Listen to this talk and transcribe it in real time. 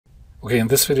Okay, in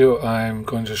this video I'm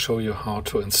going to show you how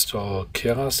to install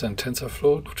Keras and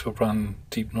TensorFlow to run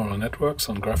deep neural networks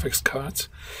on graphics cards.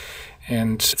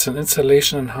 And it's an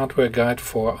installation and hardware guide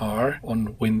for R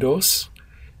on Windows.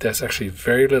 There's actually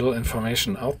very little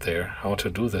information out there how to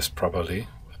do this properly.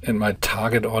 And my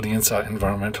target audience are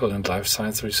environmental and life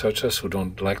science researchers who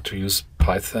don't like to use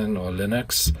Python or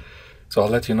Linux. So I'll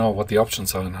let you know what the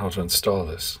options are and how to install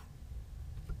this.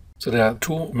 So there are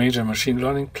two major machine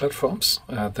learning platforms.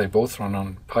 They both run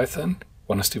on Python.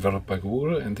 One is developed by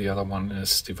Google and the other one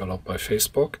is developed by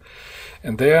Facebook.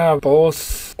 And they are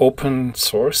both open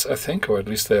source, I think, or at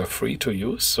least they are free to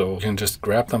use. So you can just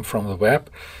grab them from the web.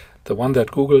 The one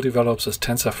that Google develops is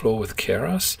TensorFlow with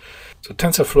Keras. So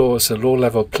TensorFlow is a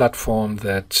low-level platform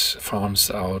that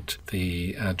farms out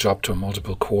the job to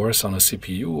multiple cores on a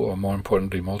CPU, or more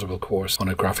importantly, multiple cores on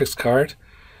a graphics card.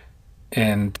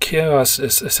 And Keras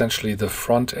is essentially the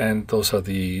front end. Those are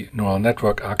the neural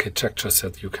network architectures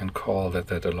that you can call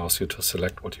that allows you to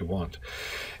select what you want.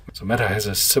 So Meta has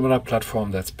a similar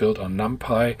platform that's built on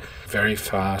NumPy, very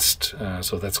fast.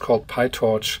 So that's called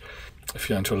PyTorch. If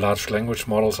you're into large language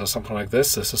models or something like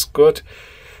this is good.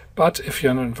 But if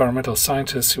you're an environmental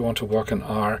scientist, you want to work in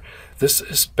R, this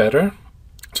is better.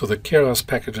 So the Keras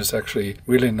package is actually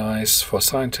really nice for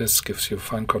scientists, gives you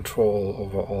fine control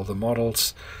over all the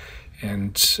models.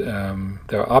 And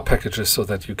there are packages so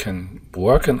that you can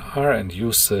work in R and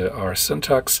use the R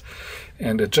syntax.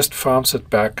 And it just farms it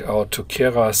back out to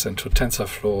Keras and to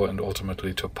TensorFlow and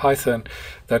ultimately to Python.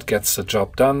 That gets the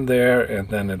job done there, and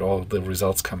then all the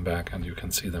results come back and you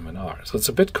can see them in R. So it's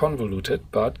a bit convoluted,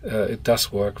 but it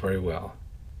does work very well.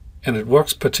 And it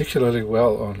works particularly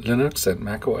well on Linux and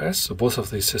Mac OS. So both of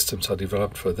these systems are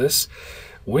developed for this.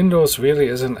 Windows really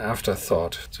is an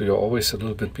afterthought, so you're always a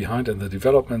little bit behind in the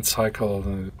development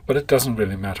cycle, but it doesn't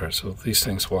really matter, so these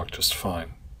things work just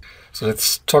fine. So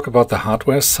let's talk about the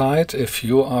hardware side. If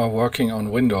you are working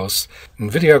on Windows,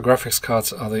 NVIDIA graphics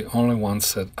cards are the only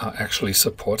ones that are actually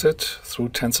supported through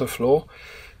TensorFlow.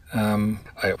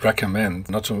 I recommend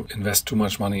not to invest too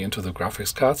much money into the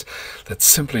graphics cards. That's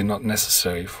simply not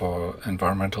necessary for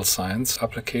environmental science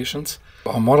applications.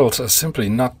 Our models are simply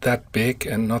not that big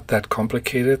and not that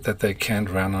complicated that they can't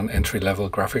run on entry-level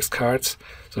graphics cards.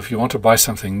 So if you want to buy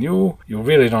something new, you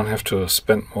really don't have to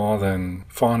spend more than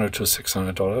 $400 to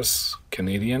 $600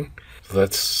 Canadian. So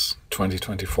that's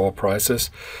 2024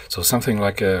 prices. So something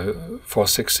like a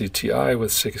 460 Ti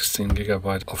with 16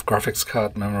 gigabyte of graphics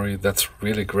card memory, that's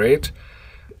really great.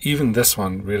 Even this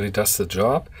one really does the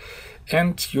job.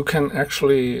 And you can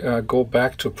actually go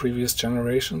back to previous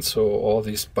generations. So all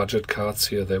these budget cards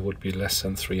here, they would be less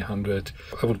than 300.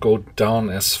 I would go down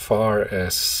as far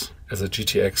as a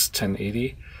GTX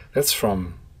 1080. That's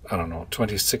from, I don't know,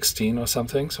 2016 or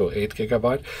something, so 8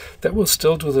 gigabyte. That will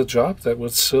still do the job. That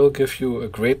would still give you a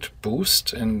great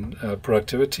boost in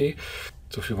productivity.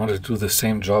 So if you want to do the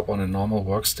same job on a normal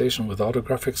workstation without a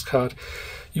graphics card,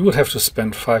 you would have to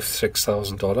spend $5,000 to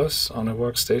 $6,000 on a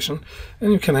workstation,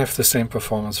 and you can have the same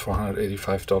performance for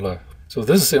 $185. So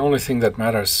this is the only thing that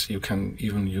matters. You can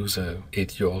even use an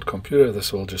 8-year-old computer.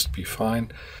 This will just be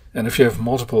fine. And if you have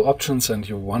multiple options and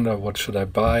you wonder what should I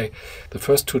buy, the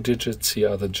first two digits here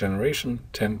are the generation,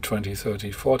 10, 20,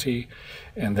 30, 40.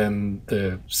 And then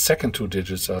the second two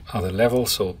digits are the level.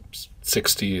 So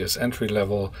 60 is entry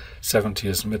level, 70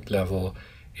 is mid-level,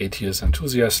 80 is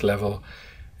enthusiast level.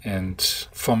 And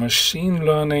for machine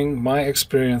learning, my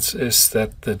experience is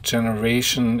that the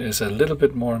generation is a little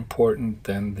bit more important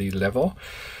than the level.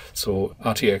 So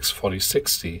RTX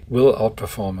 4060 will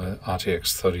outperform a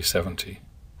RTX 3070.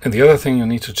 And the other thing you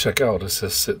need to check out is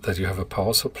that you have a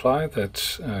power supply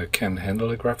that can handle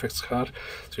a graphics card.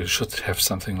 So you should have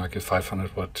something like a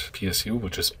 500 watt PSU,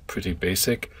 which is pretty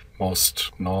basic.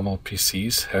 Most normal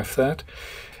PCs have that.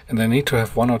 And they need to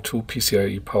have 1 or 2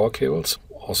 PCIe power cables.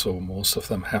 Also, most of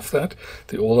them have that.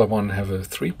 The older ones have a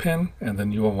 3-pin and the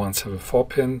newer ones have a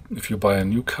 4-pin. If you buy a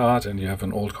new card and you have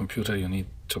an old computer, you need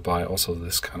to buy also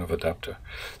this kind of adapter.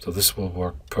 So this will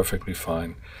work perfectly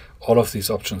fine. All of these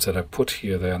options that I put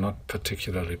here, they are not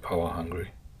particularly power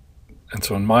hungry. And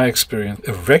so in my experience,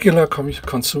 a regular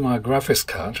consumer graphics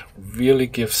card really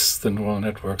gives the neural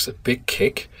networks a big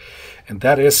kick. And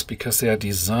that is because they are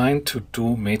designed to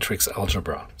do matrix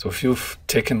algebra. So if you've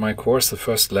taken my course, the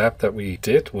first lab that we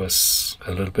did was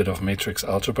a little bit of matrix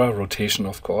algebra, rotation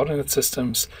of coordinate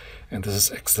systems. And this is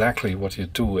exactly what you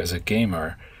do as a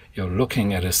gamer. you're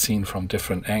looking at a scene from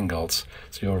different angles.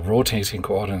 So you're rotating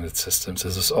coordinate systems.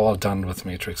 This is all done with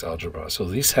matrix algebra. So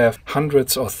these have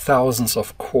hundreds or thousands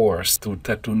of cores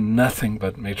that do nothing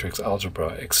but matrix algebra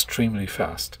extremely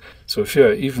fast. So if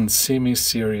you're even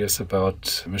semi-serious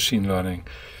about machine learning,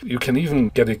 you can even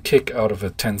get a kick out of a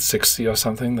 1060 or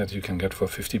something that you can get for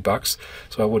 $50.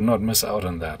 So I would not miss out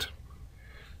on that.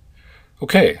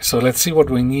 Okay, so let's see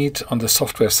what we need on the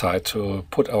software side to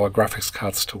put our graphics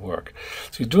cards to work.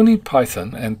 So you do need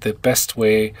Python, and the best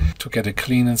way to get a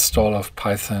clean install of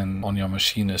Python on your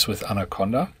machine is with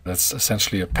Anaconda. That's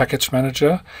essentially a package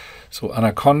manager. So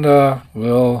Anaconda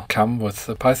will come with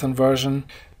the Python version.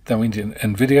 Then we need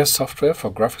NVIDIA software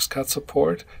for graphics card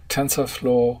support,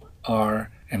 TensorFlow, R,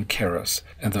 and Keras.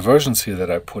 And the versions here that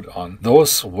I put on,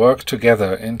 those work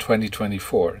together in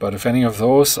 2024. But if any of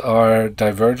those are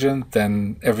divergent,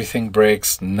 then everything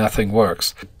breaks, nothing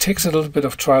works. It takes a little bit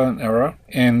of trial and error,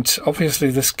 and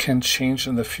obviously this can change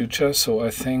in the future. So I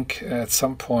think at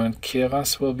some point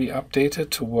Keras will be updated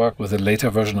to work with a later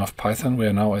version of Python. We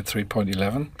are now at 3.11.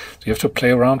 So you have to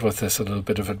play around with this a little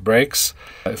bit if it breaks.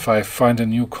 If I find a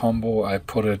new combo, I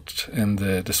put it in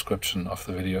the description of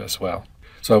the video as well.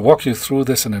 So I'll walk you through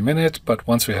this in a minute, but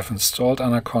once we have installed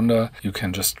Anaconda, you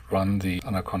can just run the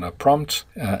Anaconda prompt,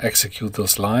 execute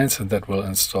those lines, and that will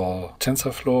install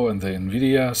TensorFlow and the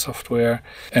NVIDIA software.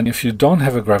 And if you don't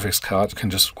have a graphics card, you can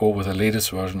just go with the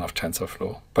latest version of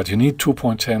TensorFlow. But you need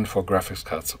 2.10 for graphics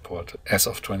card support as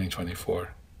of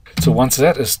 2024. So once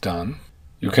that is done,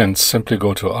 you can simply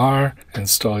go to R,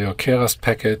 install your Keras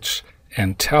package,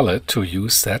 and tell it to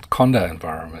use that conda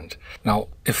environment. Now,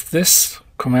 if this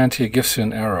command here gives you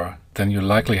an error, then you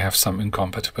likely have some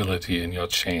incompatibility in your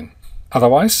chain.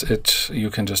 Otherwise,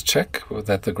 you can just check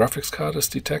that the graphics card is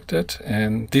detected.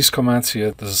 And these commands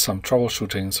here, this is some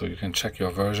troubleshooting, so you can check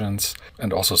your versions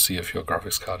and also see if your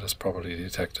graphics card is properly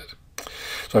detected.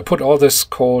 So I put all this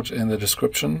code in the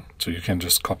description, so you can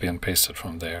just copy and paste it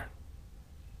from there.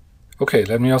 Okay,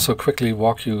 let me also quickly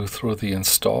walk you through the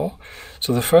install.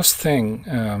 So the first thing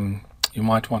you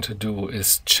might want to do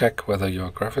is check whether your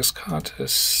graphics card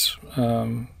is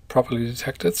properly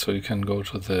detected. So you can go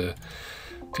to the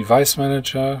device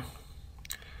manager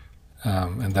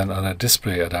and then under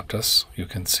display adapters you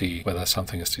can see whether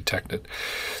something is detected.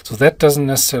 So that doesn't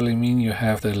necessarily mean you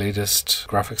have the latest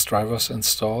graphics drivers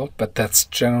installed, but that's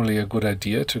generally a good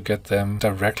idea to get them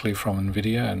directly from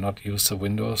NVIDIA and not use the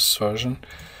Windows version.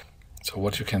 So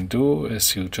what you can do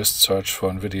is you just search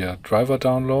for NVIDIA driver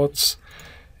downloads.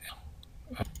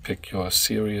 Pick your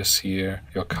series here,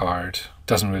 your card.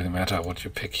 Doesn't really matter what you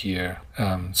pick here.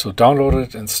 So download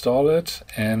it, install it,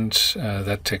 and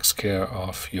that takes care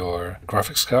of your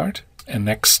graphics card. And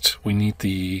next we need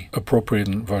the appropriate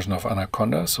version of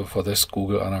Anaconda. So for this,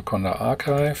 Google Anaconda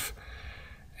archive,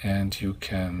 and you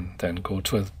can then go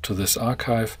to this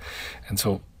archive. And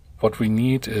so what we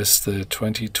need is the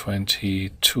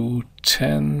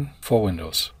 2022-10 for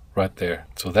Windows right there.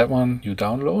 So that one you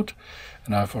download.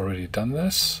 And I've already done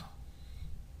this.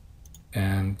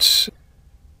 And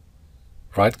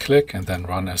right click and then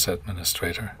run as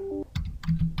administrator.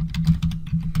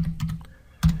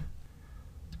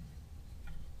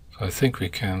 So I think we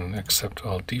can accept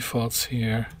all defaults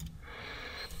here.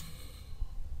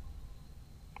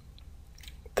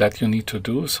 That you need to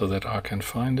do so that R can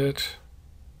find it.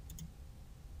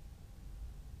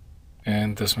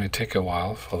 And this may take a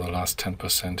while for the last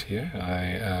 10% here.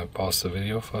 I pause the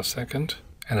video for a second.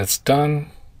 And it's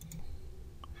done.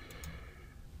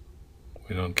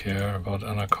 We don't care about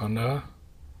Anaconda.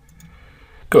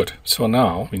 Good. So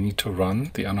now we need to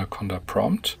run the Anaconda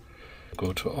prompt.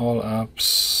 Go to all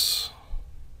apps.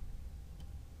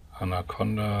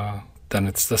 Anaconda. Then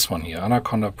it's this one here.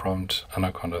 Anaconda prompt,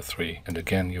 Anaconda3. And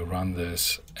again, you run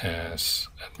this as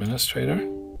administrator.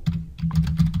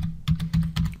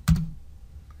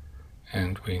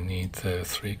 And we need the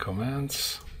 3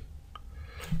 commands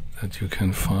that you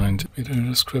can find in the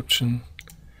description.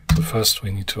 So first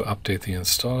we need to update the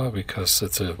installer because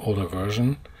it's an older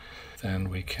version. Then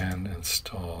we can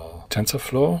install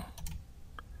TensorFlow.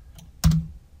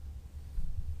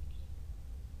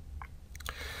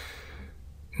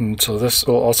 And so this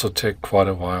will also take quite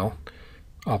a while.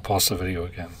 I'll pause the video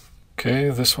again. Okay,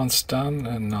 this one's done.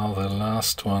 And now the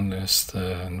last one is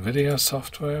the NVIDIA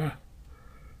software.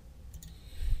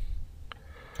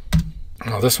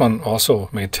 Now this one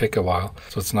also may take a while,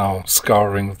 so it's now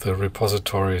scouring the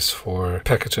repositories for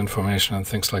package information and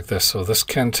things like this. So this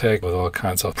can take with all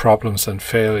kinds of problems and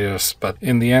failures, but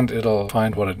in the end it'll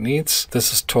find what it needs.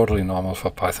 This is totally normal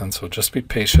for Python, so just be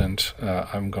patient.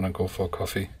 I'm gonna go for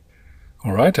coffee.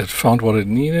 All right, it found what it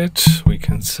needed. We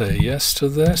can say yes to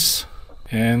this.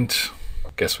 And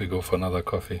guess we go for another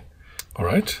coffee. All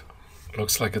right,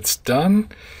 looks like it's done.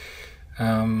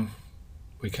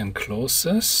 We can close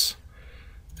this.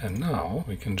 And now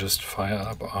we can just fire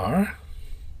up R.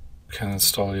 You can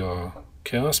install your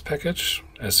Keras package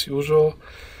as usual.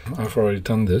 I've already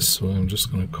done this, so I'm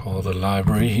just going to call the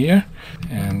library here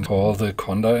and call the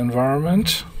Conda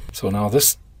environment. So now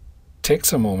this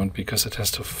takes a moment because it has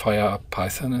to fire up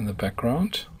Python in the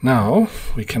background. Now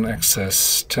we can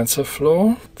access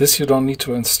TensorFlow. This you don't need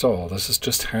to install. This is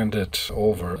just handed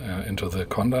over into the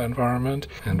Conda environment,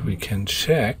 and we can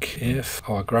check if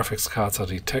our graphics cards are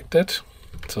detected.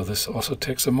 So this also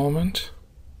takes a moment.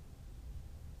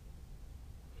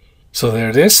 So there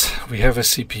it is. We have a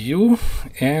CPU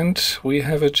and we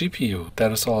have a GPU.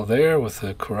 That is all there with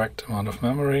the correct amount of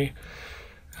memory.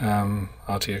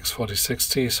 RTX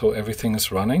 4060, so everything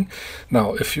is running.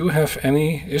 Now, if you have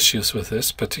any issues with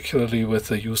this, particularly with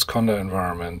the use conda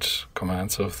environment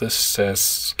command, so if this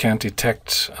says can't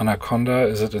detect Anaconda,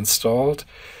 is it installed?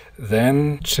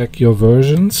 Then check your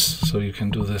versions. So you can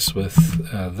do this with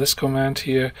this command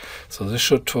here. So this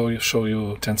should show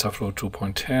you TensorFlow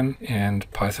 2.10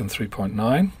 and Python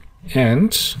 3.9.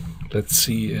 And let's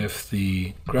see if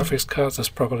the graphics card is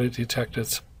properly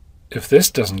detected. If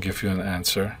this doesn't give you an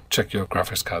answer, check your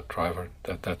graphics card driver.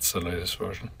 That's the latest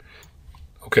version.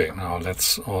 Okay, now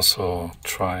let's also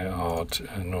try out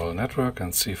a neural network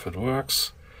and see if it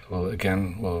works. Well,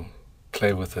 again, we'll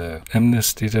play with the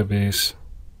MNIST database.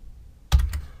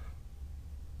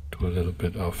 Do a little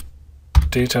bit of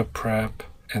data prep.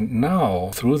 And now,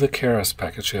 through the Keras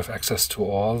package, you have access to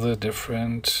all the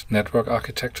different network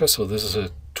architectures. So this is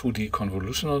a 2D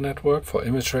convolutional network for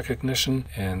image recognition.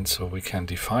 And so we can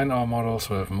define our models.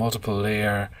 We have multiple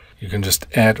layer. You can just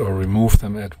add or remove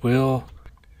them at will.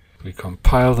 We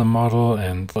compile the model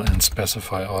and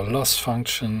specify our loss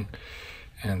function.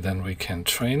 And then we can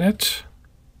train it.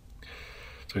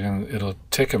 So again, it'll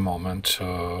take a moment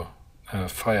to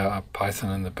fire up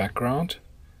Python in the background.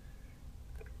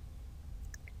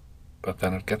 But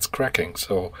then it gets cracking.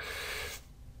 So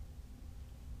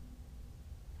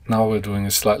now we're doing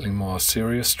a slightly more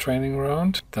serious training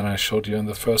round than I showed you in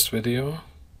the first video.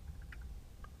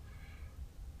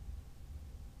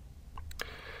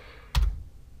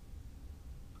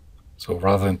 So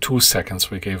rather than 2 seconds,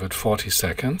 we gave it 40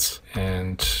 seconds.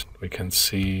 And we can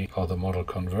see how the model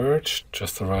converged,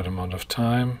 just the right amount of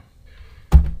time.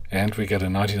 And we get a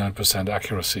 99%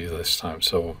 accuracy this time.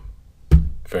 So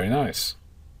very nice.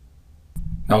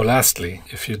 Now lastly,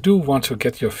 if you do want to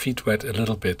get your feet wet a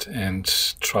little bit and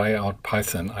try out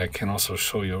Python, I can also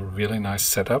show you a really nice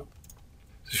setup.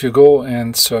 If you go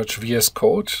and search VS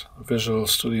Code, Visual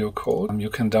Studio Code, you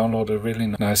can download a really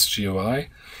nice GUI.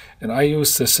 And I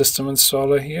use the system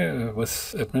installer here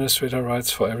with administrator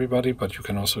rights for everybody, but you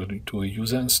can also do a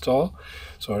user install.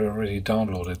 So I already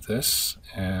downloaded this,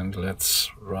 and let's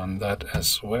run that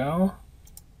as well.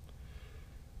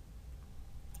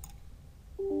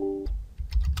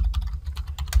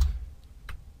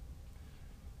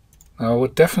 Now I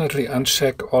would definitely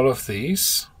uncheck all of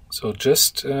these. So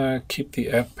just keep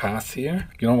the app path here.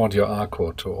 You don't want your R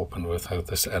code to open with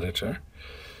this editor.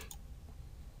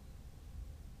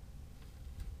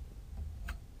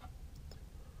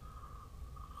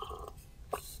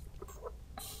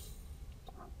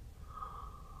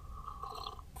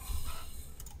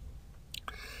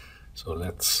 So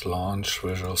let's launch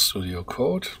Visual Studio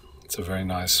Code. It's a very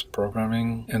nice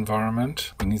programming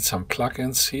environment. We need some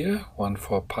plugins here, one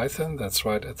for Python, that's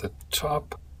right at the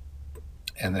top.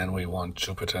 And then we want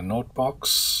Jupyter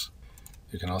Notebooks.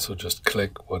 You can also just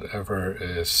click whatever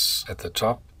is at the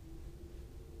top.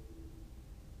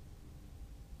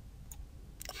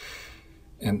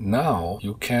 And now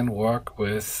you can work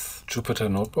with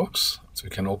Jupyter Notebooks. So you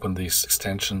can open these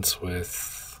extensions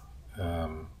with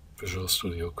Visual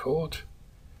Studio Code.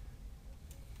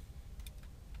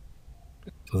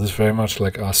 So this is very much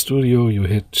like RStudio. You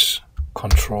hit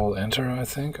Control Enter, I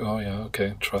think. Oh yeah,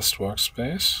 okay, Trust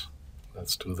Workspace.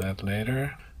 Let's do that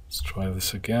later. Let's try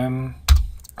this again.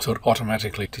 So it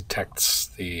automatically detects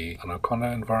the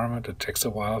Anaconda environment. It takes a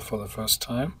while for the first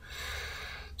time.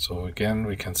 So again,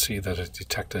 we can see that it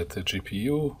detected the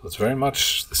GPU. It's very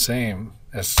much the same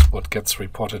as what gets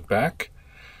reported back.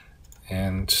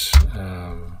 And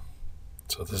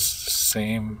so this is the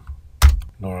same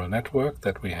neural network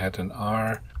that we had in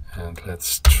R. And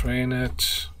let's train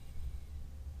it.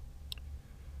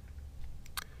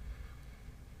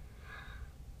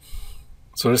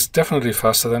 So it's definitely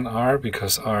faster than R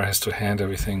because R has to hand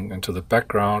everything into the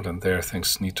background, and there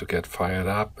things need to get fired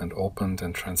up and opened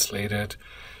and translated.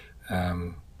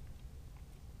 So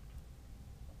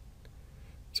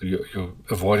So you're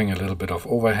avoiding a little bit of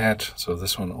overhead. So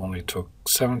this one only took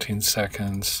 17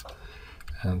 seconds.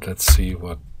 And let's see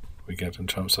what we get in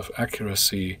terms of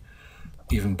accuracy.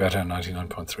 Even better,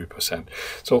 99.3%.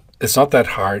 So it's not that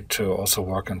hard to also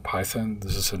work in Python.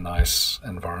 This is a nice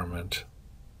environment.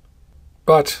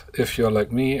 But if you're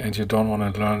like me and you don't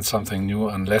want to learn something new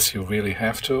unless you really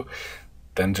have to,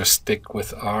 then just stick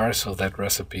with R. So that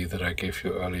recipe that I gave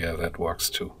you earlier, that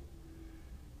works too.